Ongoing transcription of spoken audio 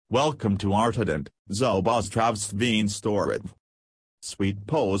Welcome to Artident, Zob Ostravstveen Storit. Sweet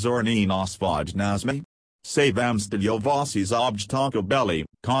pozorni nosvaj nazme. Say vam stadiovasis objtanko belly,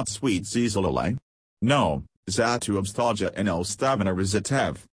 kont sweet zizalole. No, zatu obstaja in ostavina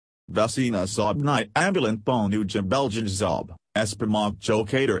rizitev. Vesina sobnite ambulant bonuja Belgian zob, esprimog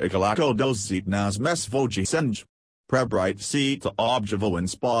jokater igalako dozit nas mesvoji senj. Prebright seat to objavo in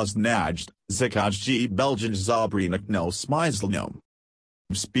spas najd, zikaj g Belgian zobrinak no smizlno.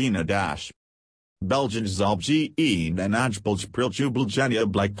 Spina dash. Belgian zob ge en ajbulj priljubljenia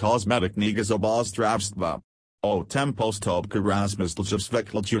blik cosmetic nigas obostravstva. O tempos tobka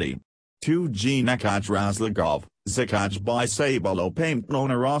razmisljavsvekljuti. 2G nekaj razligov, zikaj by sabolo paint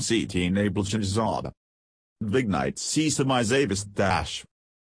nonarositi nabljan zob. Vignite si samizavist dash.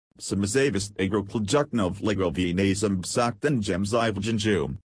 Samizavist agrokljugnov ligovi nasam saktan gems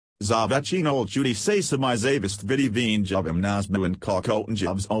ivljanju. Zavechino Judy say samizavist vidi veen jovim nasmu and kokotan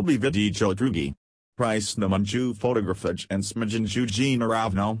jobs obi vidi jodrugi. Price namanju photografage and smajanju gene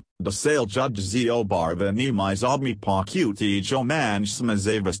ravno, the sale judge zio barva nemais obmi pa cuti jo manj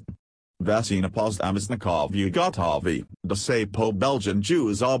samizavist. Vasina post amisnikov ugotovi, the say po Belgian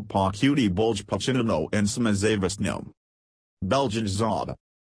Jews ob pa cuti bulj pachinino and samizavist no. Belgian zob.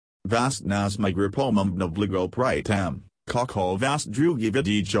 Vast nas migripomum novligo pritam. Kako vast drugi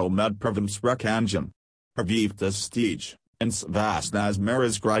vidijo med prvim sprekanjam. Pravivta stij, ins vast nas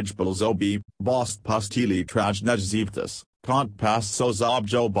meras grijbils obi, bost postili trajnej zivtas, kont pas sos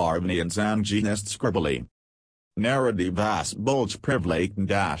objo barvni and zanginest scribbly. Narradi vast bulj privlaken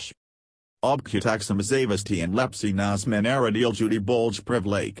dash. Obcutaxamizavasti and lepsi nas menaradil judy bulj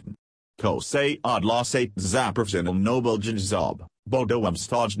privlaken. Ko say od losate zapersinal nobeljan zob, bodoem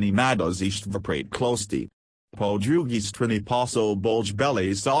stojni mados istvaprat klosti. Po drugi strini paso bulj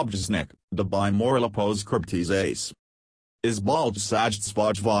belly sobjznik, the by morlapos kryptis ace. Is bulj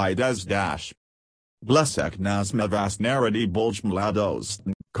sajtsvaj vides dash. Blesek nas mevas naradi bulj mlados,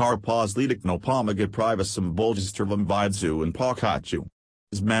 karpos lidik no pomaga privasum buljistravam vidzu and pokachu.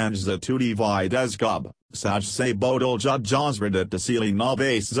 Zmanjza tudi vides gub, saj se bodol judjazradat desili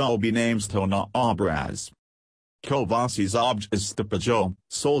noves zobi names to na obraz. Kovasis obj is stipajo,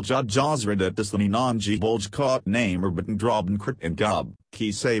 sol judjazradat deslini non-g bulj kot name urbitan droben crit and gub,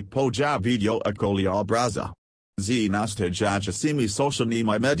 ki se poja video akoli obraza. Z nastajajasimi socialni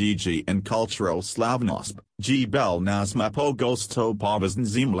mediji and cultural slavnosp, g bel nas mapogos to povazn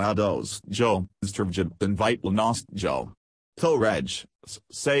zimlados jo, strvjid and vitlanost jo. To reg,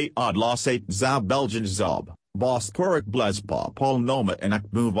 say od losate za Belgian zob, bost korik blespa polnoma and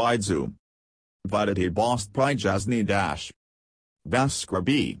akmu vidzu. Vidati bost prijazni dash.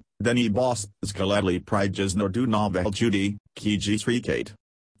 Vaskrabi, deni bost skaledli prijas nordu novel judy, ki g3kate.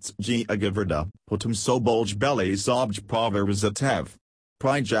 G agaverda, potum so bulj belly sobj proverzatev.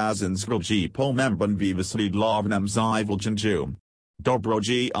 Prijazin skrlji pomemban vivasli lovnam zivaljanju.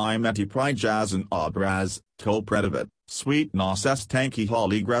 Dobroji imeti prijazin obraz, to predavit, sweet nos tanki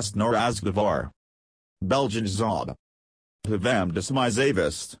holi grest norazgdavar. Belgian zob. Pivam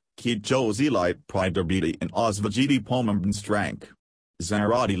desmizavist, ki jozilite priderbiti and ozvajidi pomemban strank.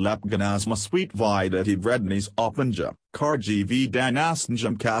 Zaradi lepganasma sweet vidati vrednis opanja, karji v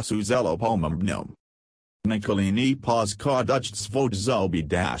danasnjam kasu zelo pomembno. Nikolini pos kodujt svod zobi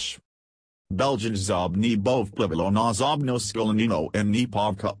dash. Belgian zob ni bov plivilo na zobno skolanino en ni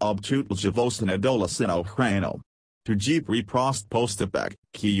povka obtutl javosina dolasino hrano. To jeep reprost postapek,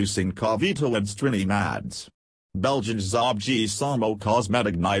 ki using kavito and strini mads. Belgian zob g samo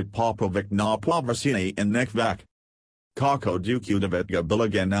cosmetic ni popovic na povrasini in nekvek. Kako dukudavitga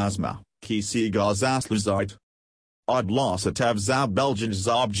biligan asma, ki si gazasluzite. Od losatev za Belgian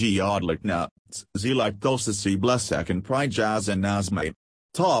zob g odlikna, zilike dosisi blesek and prijaz and asma.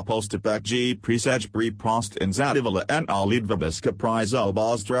 Ta postapek g presej prost in zadivala en alidvabiska prizo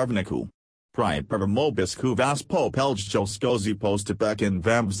bozdravniku. Pri permobisku vas popeljo skozi postapek in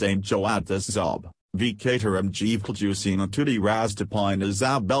vamzain joatas zob, v caterem g vkljusina tudi razdapina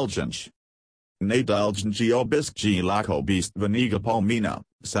za Belgianj. Nadaljan geobisk g lako beast vaniga pomina,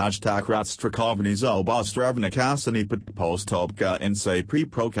 sajtakrat strakovni zob ostravnikasani postobka in se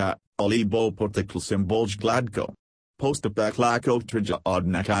priproka, alibo potiklsim bulj gladko. Postapek lako trija od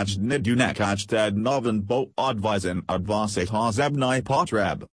nekaj nidu nekaj tad novan bo odvisen advase hazebni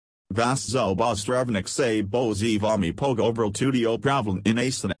potreb. Vas zob ostravnik se bo zivami pogovrl tudio pravln in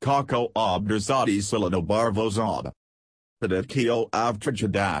asan kako obdrzadi silano barvo zob. Pedikio avtrija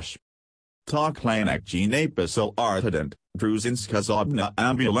dash. Ta klanek genapisil artident, druzinska zobna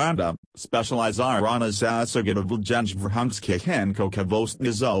ambulanda, specializirana zasagita vljanj vrhunske henko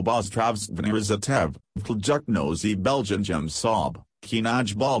kavostni zob ostravstvnirizatev, vkljaknozi Belgianjam sob,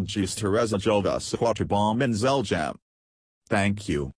 Kinaj Balgis Teresa Jova Squatter Bomb and Zeljam. Thank you.